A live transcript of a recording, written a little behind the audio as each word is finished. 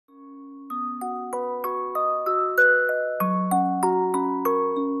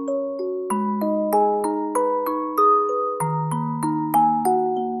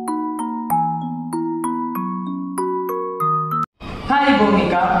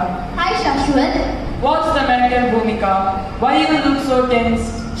Bhumika. Hi Shashwat. What's the matter, Bhumika? Why you look so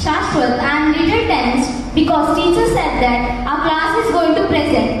tense? Shashwat, I am little tense because teacher said that our class is going to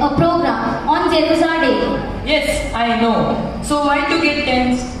present a program on St.Gerosa Day. Yes, I know. So why to get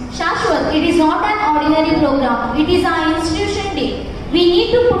tense? Shashwat, it is not an ordinary program. It is our institution day. We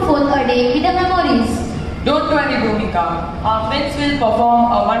need to put forth a day with the memories. Don't worry, Bhumika. Our friends will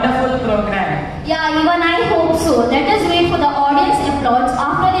perform a wonderful program. Yeah, even I hope so. Let us wait for the audience applause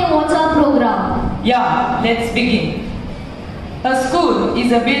after they watch our program. Yeah, let's begin. A school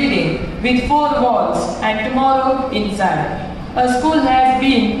is a building with 4 walls and tomorrow inside. A school has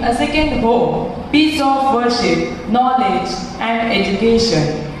been a second home, piece of worship, knowledge and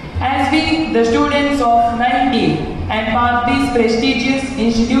education. As we, the students of 19 and part this prestigious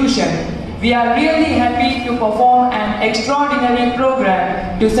institution, we are really happy to perform an extraordinary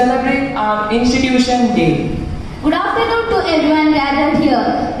program to celebrate our institution day. Good afternoon to everyone gathered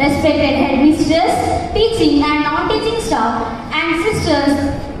here, respected headmistress, teaching and non-teaching staff, and sisters,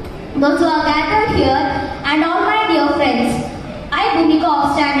 those who are gathered here, and all my dear friends. I, Bhumika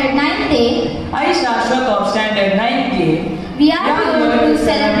of Standard 9th A, I, Shashwat of Standard 9th A, we are here to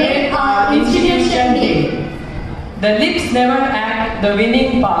celebrate our institution day. The lips never act the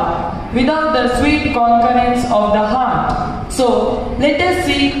winning part without the sweet concurrence of the heart. So, let us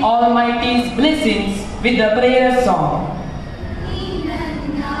seek Almighty's blessings with the prayer song.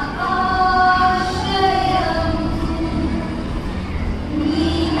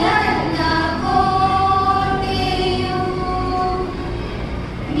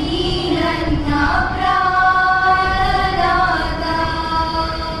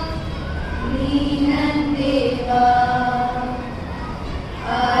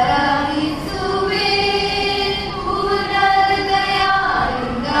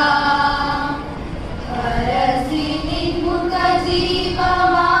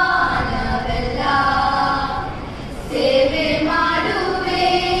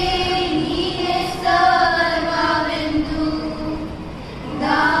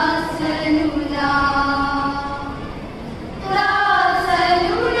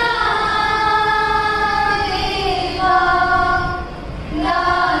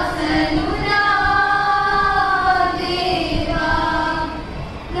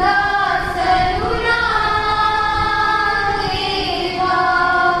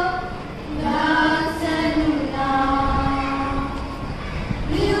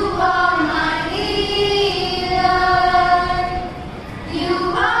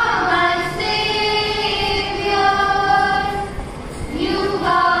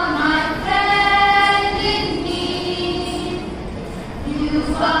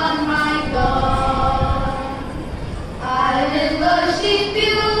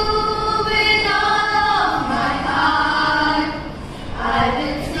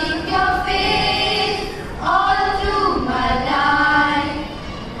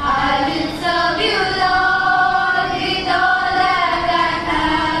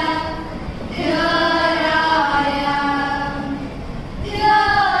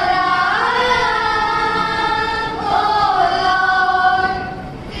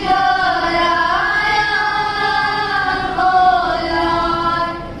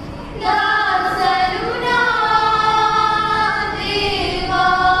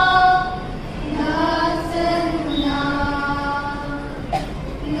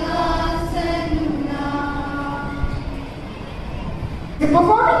 The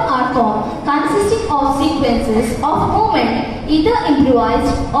performing art form consisting of sequences of movement either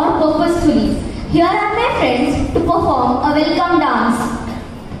improvised or purposefully. Here are my friends to perform a welcome dance.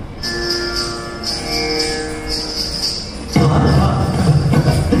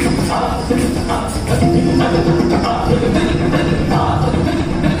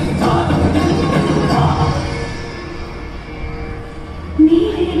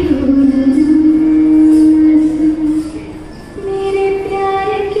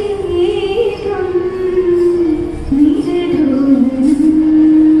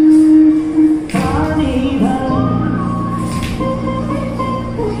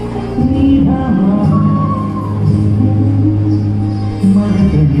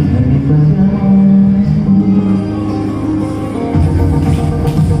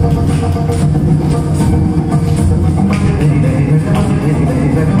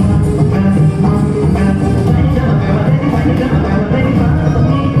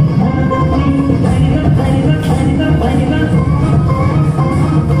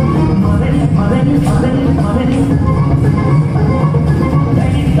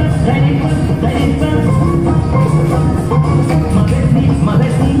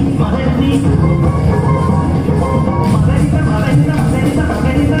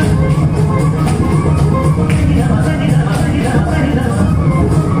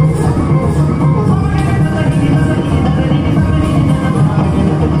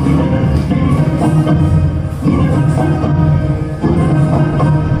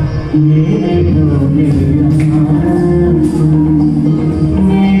 Us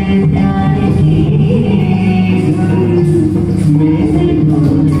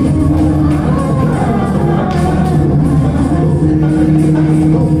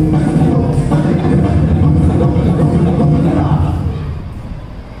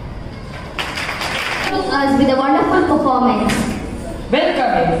with a wonderful performance.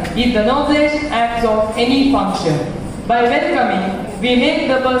 Welcoming is the noblest act of any function. By welcoming, we make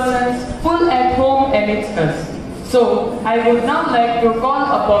the persons full at home amidst us. So, I would now like to call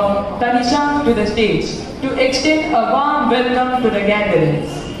upon Tanisha to the stage to extend a warm welcome to the gatherings.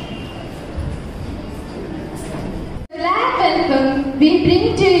 Glad welcome we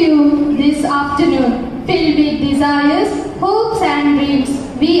bring to you this afternoon, filled with desires, hopes and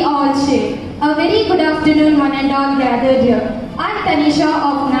dreams we all share. A very good afternoon one and all gathered here. I am Tanisha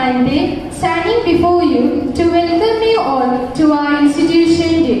of 9th day, standing before you to welcome you all to our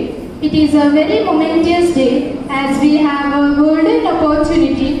institution day. It is a very momentous day as we have a golden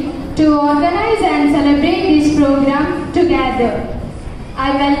opportunity to organize and celebrate this program together.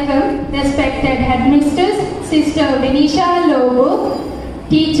 I welcome respected headmisters, Sister Venisha Lobo,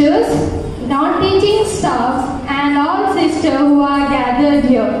 teachers, non-teaching staff and all sisters who are gathered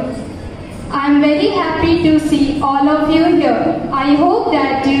here. I am very happy to see all of you here. I hope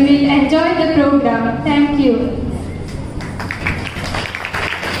that you will enjoy the program. Thank you.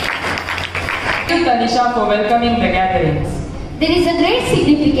 Thank you, Tanisha, for welcoming the gatherings. There is a great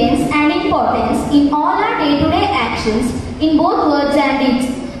significance and importance in all our day-to-day actions in both words and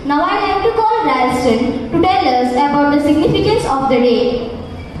deeds. Now I like to call Ralston to tell us about the significance of the day.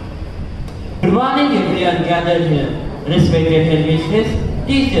 Good morning everyone gathered here, respected headmistresses,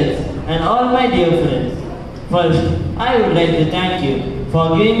 teachers and all my dear friends. First, I would like to thank you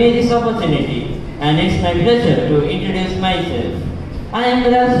for giving me this opportunity and it's my pleasure to introduce myself. I am the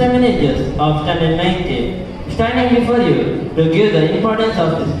last manager of Standard 9th, standing before you to give the importance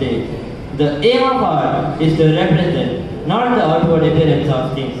of this day. The aim of art is to represent not the outward appearance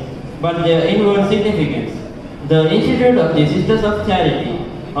of things, but their inward significance. The Institute of the Sisters of Charity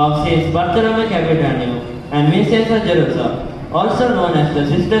of St. Gerosa and St.Gerosa, also known as the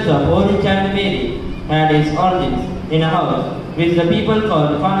Sisters of Holy Child Mary, had its origins in a house which the people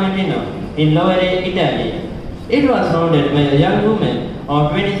called Conventino in Lower Italy. It was founded by a young woman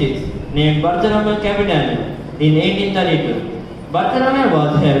of 26 named Bartolomeo Capitano in 1832. Bartolomeo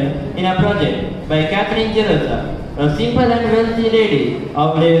was helped in a project by Catherine Gerosa, a simple and wealthy lady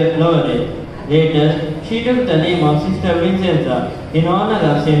of Lower. Later, she took the name of Sister Vincenza in honor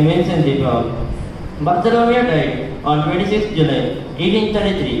of Saint Vincent de Paul. Bartolomeo died on 26 July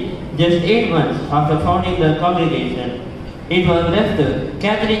 1833, just 8 months after founding the congregation. It was left to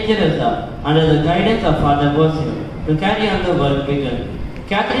Catherine Gerosa under the guidance of Father Bosio to carry on the work begun.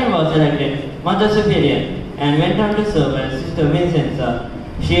 Catherine was elected Mother Superior and went on to serve as Sister Vincenza.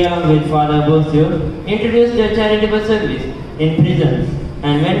 She, along with Father Bosio, introduced the charitable service in prisons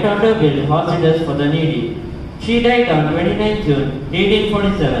and went on to build hospitals for the needy. She died on 29 June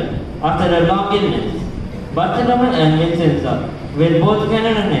 1847 after a long illness. Bartolomeo and Vincenza were both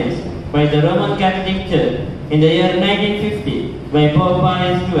canonized by the Roman Catholic Church in the year 1950 by Pope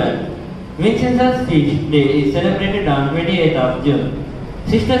Pius XII. Vincenza's feast day is celebrated on 28th of June.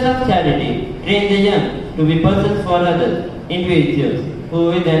 Sisters of Charity train the young to be persons for others, individuals who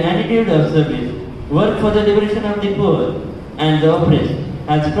with an attitude of service work for the liberation of the poor and the oppressed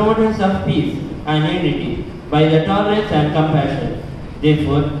as promoters of peace and unity by the tolerance and compassion.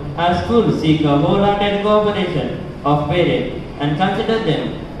 Therefore, our schools seek a wholehearted cooperation of parents and consider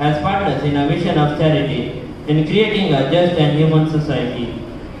them as partners in a vision of charity in creating a just and human society.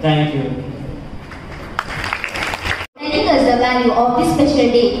 Thank you. Telling us the value of this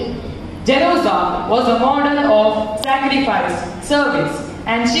special day. Gerosa was a model of sacrifice, service,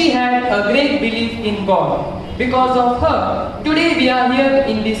 and she had a great belief in God. Because of her, today we are here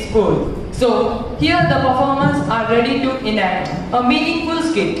in this school. So, here the performers are ready to enact a meaningful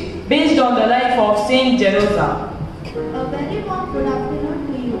skit based on the life of St.Gerosa. A very warm good afternoon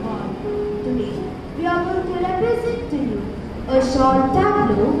to you all. Today, we are going to represent to you a short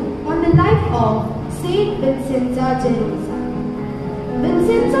tableau on the life of Saint Vincenza Gerosa.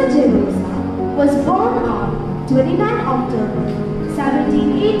 Vincenza Gerosa was born on 29 October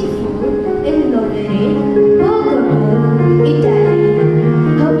 1784 in Lodere, Bergamo, Italy.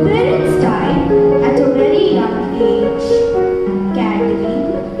 Her parents died at a very young age.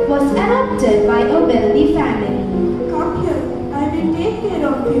 Catherine was adopted by a wealthy family. Come here, I will take care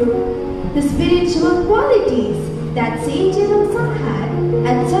of you. The spiritual qualities that St. Gerosa had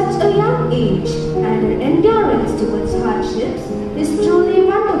at such a young age and her endurance towards hardships is truly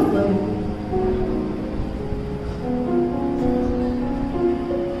wonderful.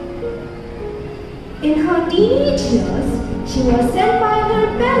 In her teenage years, she was sent by her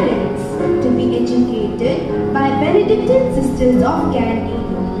parents to be educated by Benedictine Sisters of Candy.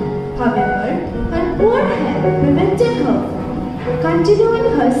 However, her poor health prevented her from continuing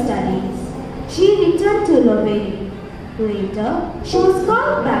her studies. She returned to Lovely. Later, she was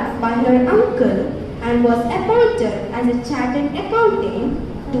called back by her uncle and was appointed as a chartered accountant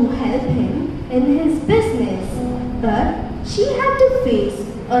to help him in his business. But she had to face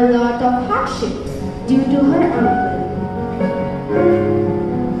a lot of hardships due to her uncle.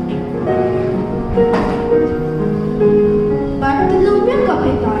 Bartolomeo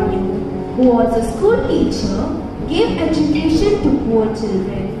Capitano, who was a school teacher, gave education to poor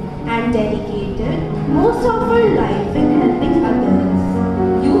children and dedicated most of her life in helping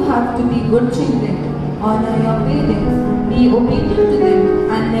others. You have to be good children. Honor your parents. Be obedient to them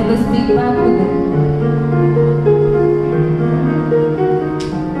and never speak back to them.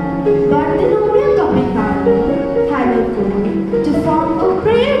 Bartolomeo Capitano had a goal to form a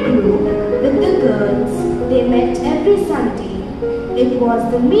prayer group with the girls they met every Sunday. It was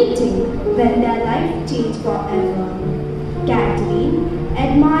the meeting when their life changed forever. Catherine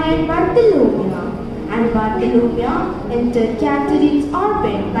admired Bartolomeo, and Bartolomeo entered Catherine's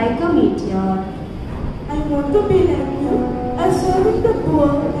orbit like a meteor. I want to be like you, as serving the poor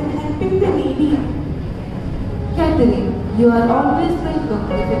and helping the needy. Catherine, you are always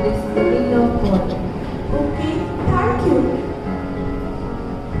welcome if it is the will of God. Okay, thank you.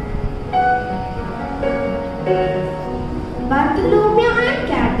 Bartolomeo and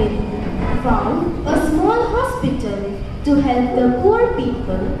Catherine found a small hospital to help the poor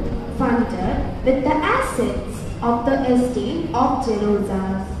people, funded with the assets of the estate of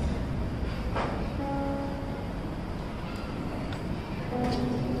Gerosa.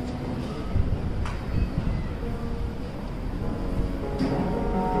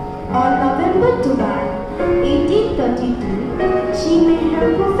 On November 12, 1832, she made her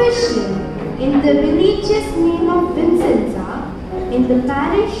profession in the religious name of Vincenza in the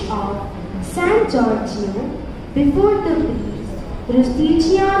parish of St.Gerosa before the priests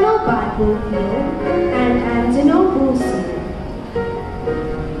Rustigiano Barbovio and Angelo Bossi.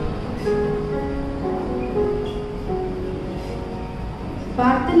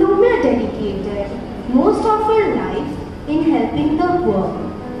 Bartolomeo dedicated most of her life in helping the poor.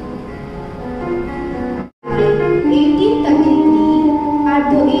 In 1833, at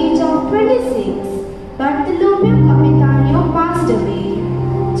the age of 26, Bartolomeo Capitano passed away.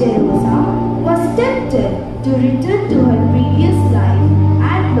 Gerosa was tempted to return to her previous life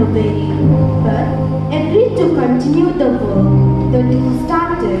at Lovely, but agreed to continue the work the two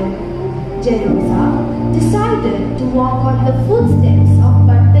started. Gerosa decided to walk on the footsteps of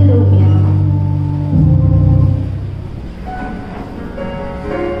Bartolomeo.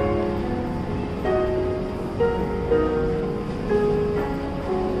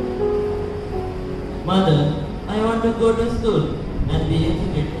 Mother, I want to go to school and be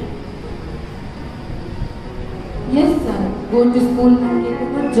educated. Yes, son. Go to school and get a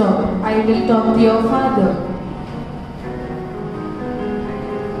good job. I will talk to your father.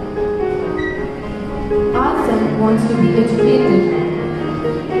 Our son wants to be educated.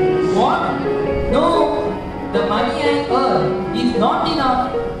 What? No! The money I earn is not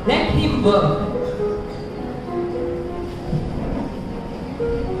enough. Let him work.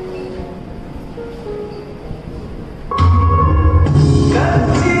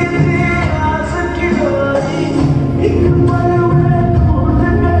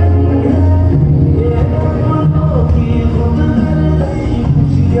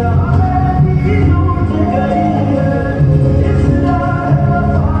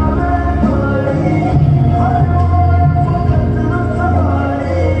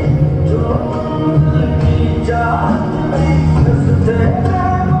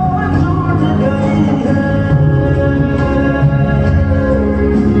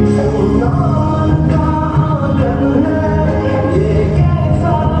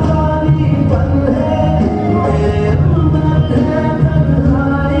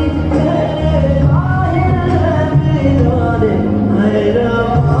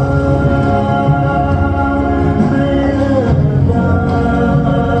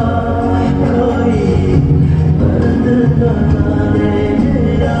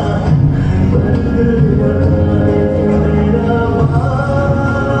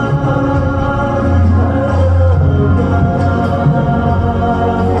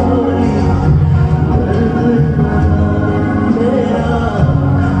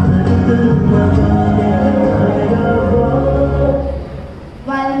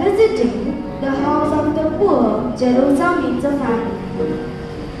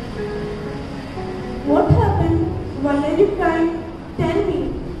 are you crying? Tell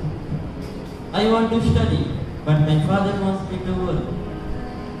me. I want to study, but my father wants me to work.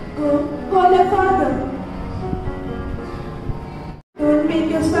 Go call your father. Don't make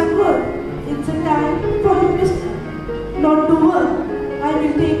your son work. It's a time for him to not to work. I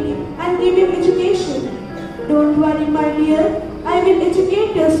will take him and give him education. Don't worry, my dear. I will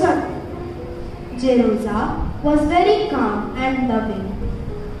educate your son. Gerosa was very calm and loving.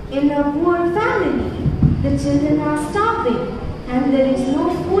 In a poor family, the children are starving and there is no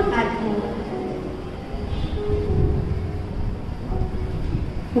food at home.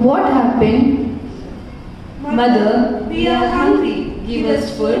 What happened? Mother, we are hungry. Give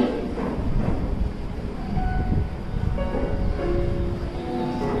us food.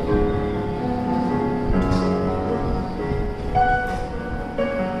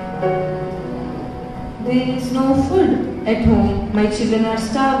 There is no food at home. My children are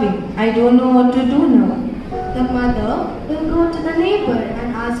starving. I don't know what to do now. The mother will go to the neighbor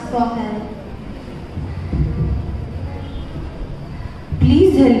and ask for help.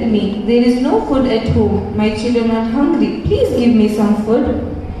 Please help me. There is no food at home. My children are hungry. Please give me some food.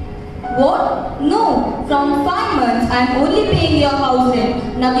 What? No. From 5 months I am only paying your house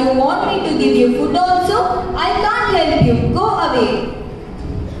rent. Now you want me to give you food also? I can't help you. Go away.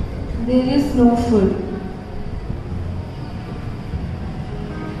 There is no food.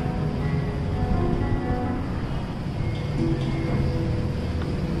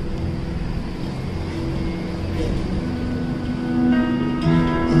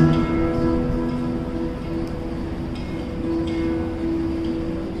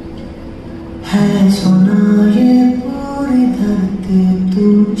 है सोना ये पूरी धरती तू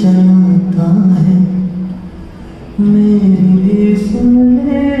जलाता है मेरी भी सुन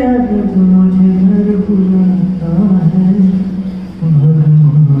ले अब मुझे घर बुलाता है भगवान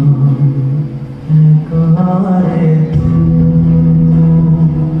है कहाँ रे तू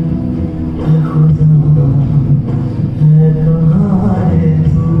है खुदा है कहाँ रे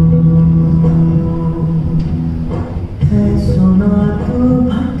तू है सोना तू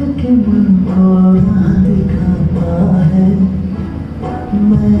भटके मन को राह दिखाता है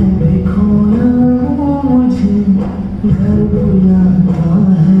मैं भी खोया हूँ मुझे घर बुलाता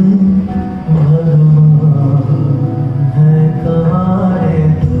है भगवान है कहाँ रे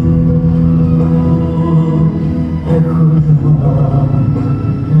तू है खुदा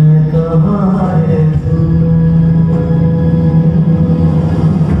है कहाँ रे तू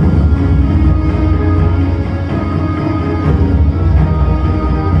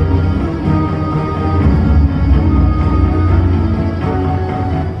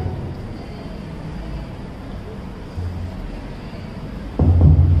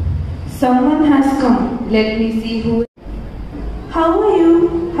Someone has come. Let me see who. How are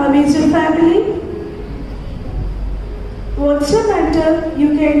you? How is your family? What's the matter? You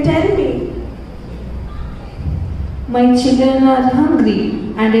can tell me. My children are hungry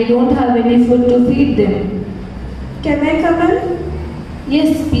and I don't have any food to feed them. Can I come in?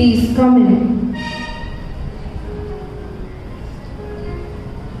 Yes, please come in.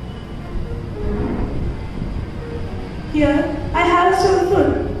 Here, I have some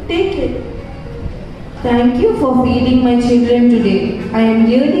food. Take it. Thank you for feeding my children today. I am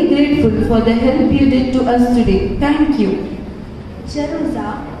really grateful for the help you did to us today. Thank you. Gerosa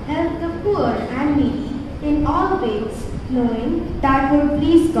helped the poor and needy in all ways, knowing that would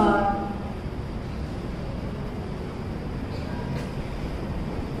please God.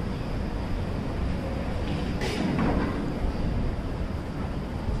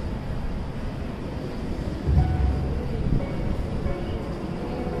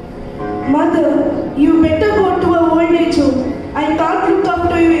 Mother, you better go to a old age home. I can't look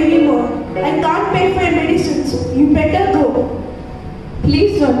after you anymore. I can't pay for your medicines. You better go.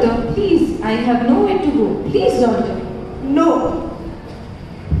 Please, daughter, please. I have nowhere to go. Please, daughter. No.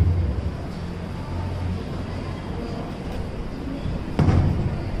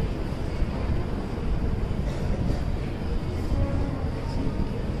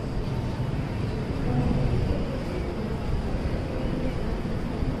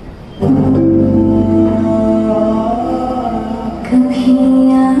 कभी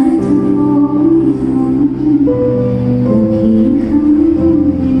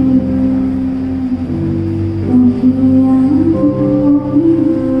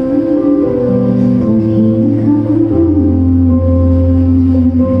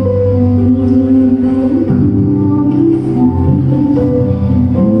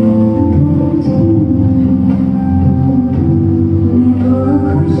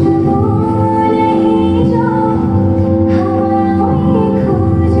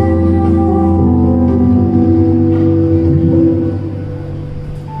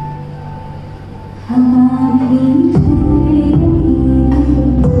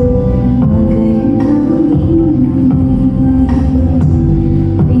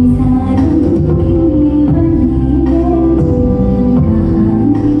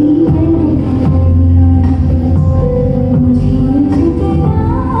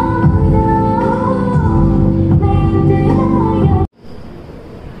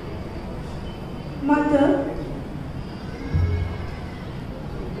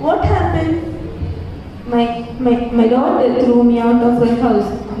they threw me out of the house.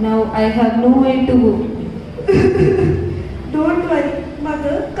 Now I have nowhere to go. Don't worry,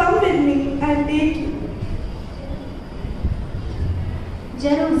 mother, come with me and take you.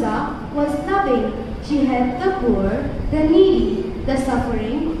 Gerosa was loving. She helped the poor, the needy, the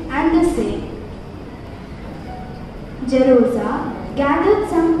suffering, and the sick. Gerosa gathered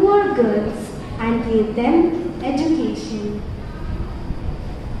some poor girls and gave them education.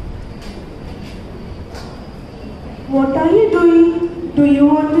 What are you doing? Do you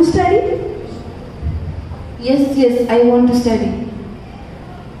want to study? Yes, I want to study.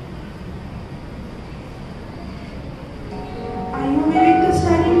 Are you willing to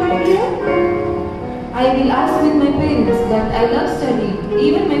study, my dear? I will ask with my parents, but I love studying.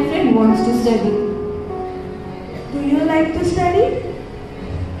 Even my friend wants to study. Do you like to study?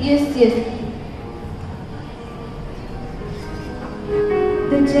 Yes.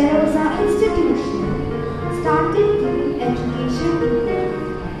 The Gerosa institution started giving education to them.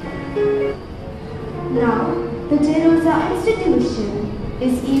 Now, the Gerosa institution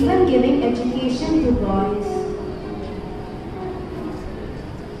is even giving education to boys.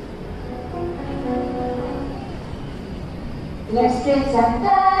 Let's praise and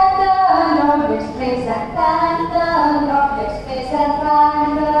thank the Lord, let's praise and thank the Lord, let's praise and thank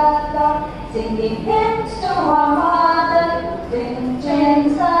the Lord, singing hymns to our mother, St.Gerosa.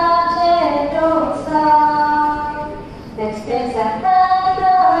 Let's praise and thank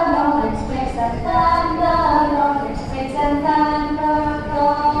the Lord, let's praise and thank the Lord, let's praise and thank the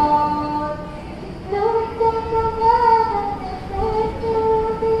Lord. Look at the God that they made to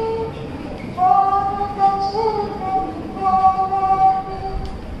be, all the children born.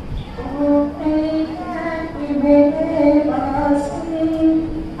 Oh, pray that we may never sing,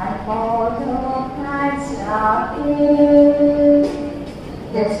 and follow Christ our King.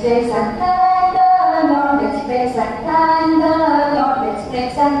 Let's praise and thank the Lord, let's praise and thank the Lord, let's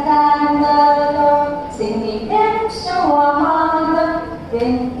praise and thank the Lord, singing hymns to our mother,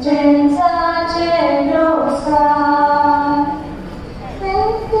 St.Gerosa.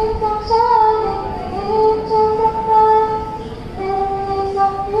 Paintings of shining angels of light, paintings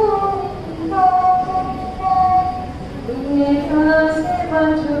of beauty, golden light. It was never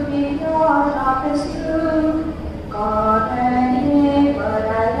to be known of His truth, God and neighbor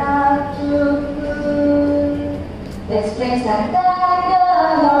I love to you. Let's praise and thank the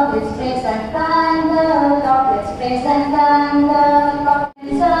Lord, let's praise and thank the Lord, let's praise and thank the Lord.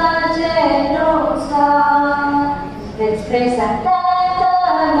 St.Gerosa. Let's praise and thank the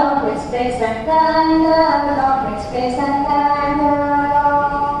Lord, let's praise and thank the Lord, let's praise and thank the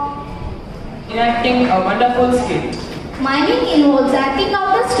Lord. Enacting a wonderful skit. Miming involves acting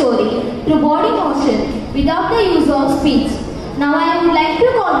out a story through body motion without the use of speech. Now I would like to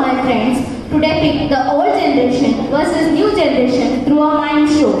call my friends to depict the old generation versus new generation through a mime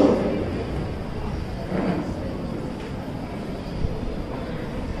show.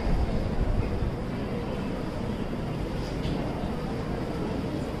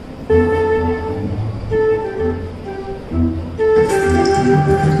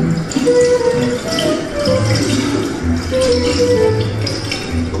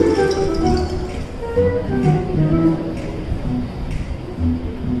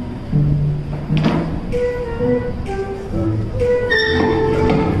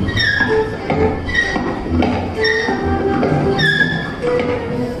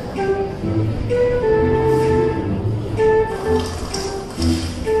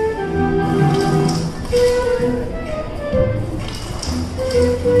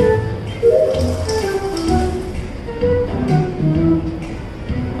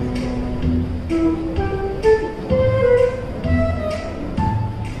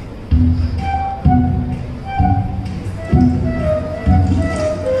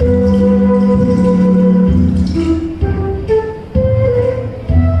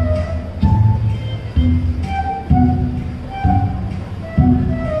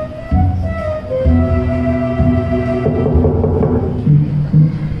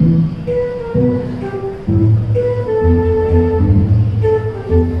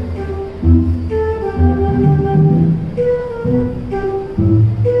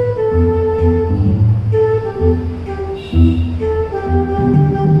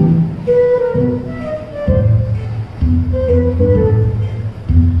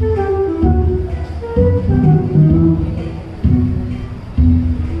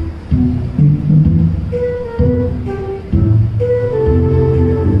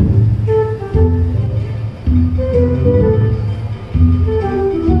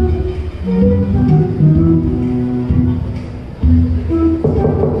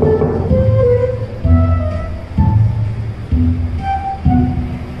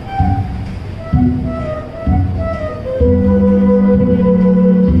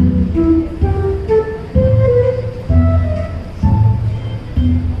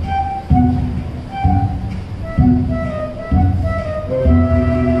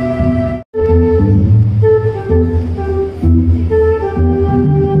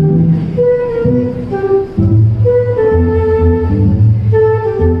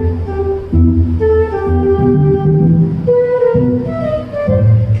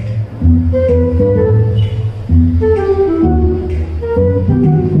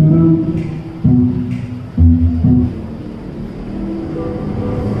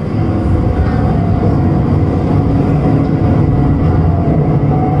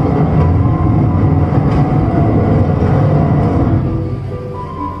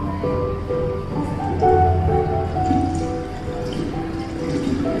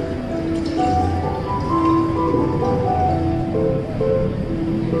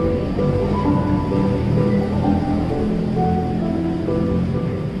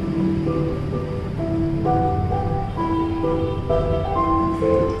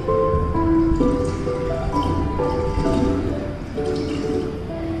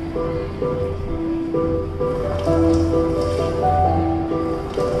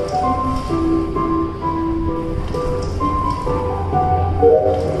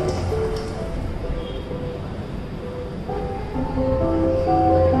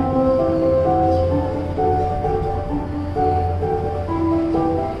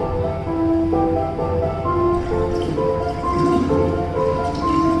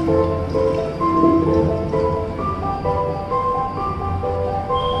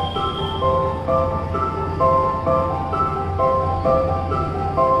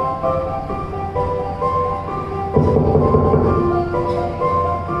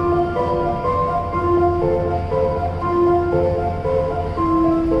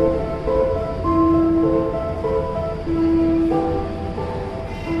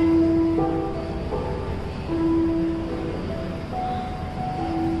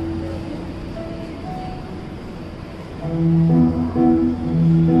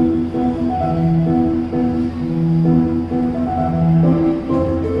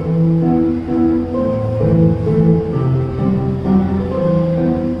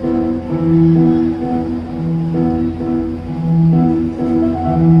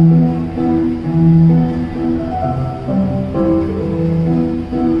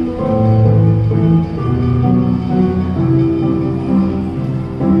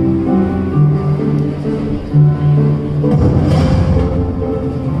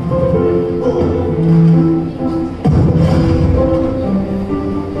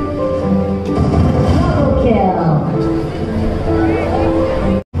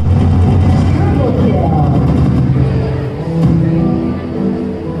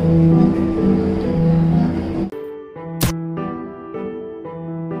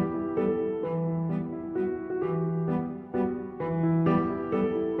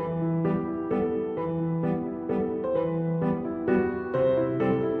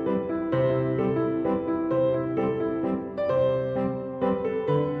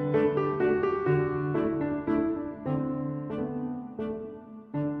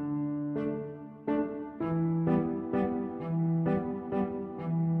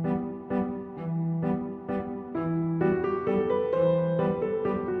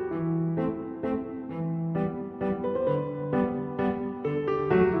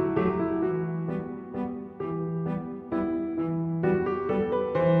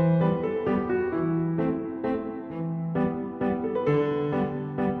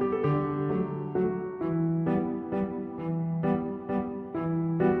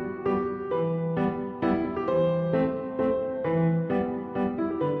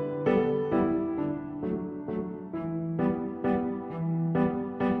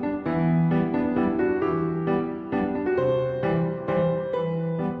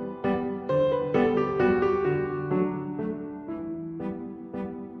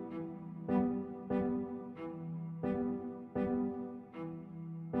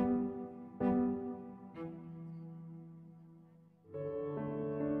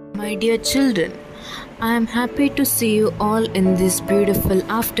 My dear children, I am happy to see you all in this beautiful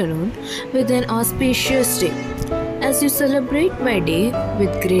afternoon with an auspicious day. As you celebrate my day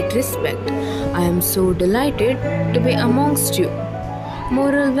with great respect, I am so delighted to be amongst you.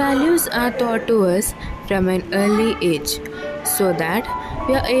 Moral values are taught to us from an early age so that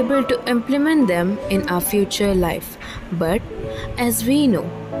we are able to implement them in our future life. But as we know,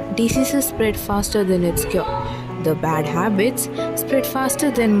 diseases spread faster than its cure. The bad habits spread faster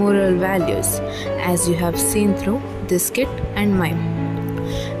than moral values, as you have seen through this skit and mime.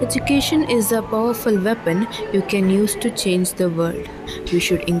 Education is a powerful weapon you can use to change the world. We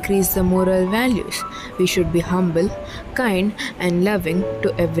should increase the moral values. We should be humble, kind, and loving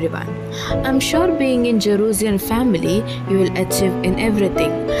to everyone. I'm sure being in Jerosian family, you will achieve in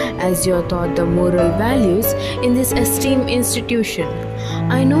everything, as you are taught the moral values in this esteemed institution.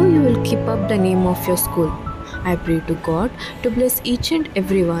 I know you will keep up the name of your school. I pray to God to bless each and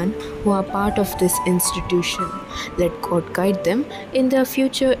everyone who are part of this institution. Let God guide them in their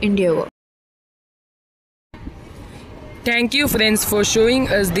future endeavor. Thank you, friends, for showing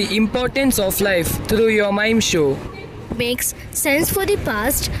us the importance of life through your mime show. Makes sense for the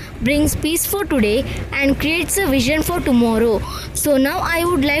past, brings peace for today, and creates a vision for tomorrow. So now I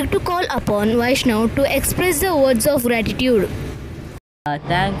would like to call upon Vaishnav to express the words of gratitude. A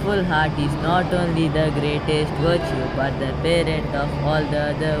thankful heart is not only the greatest virtue but the parent of all the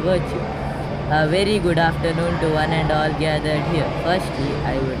other virtues. A very good afternoon to one and all gathered here. Firstly,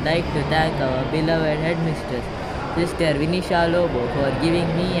 I would like to thank our beloved headmistress, Sister Vinisha Lobo, for giving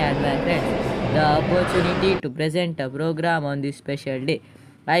me and my friends the opportunity to present a program on this special day.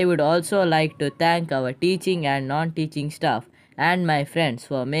 I would also like to thank our teaching and non-teaching staff and my friends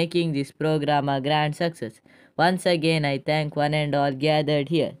for making this program a grand success. Once again, I thank one and all gathered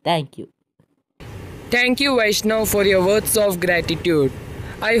here. Thank you. Thank you, Vaishnav, for your words of gratitude.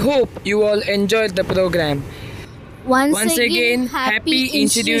 I hope you all enjoyed the program. Once again, Happy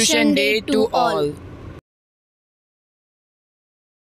Institution Day to all.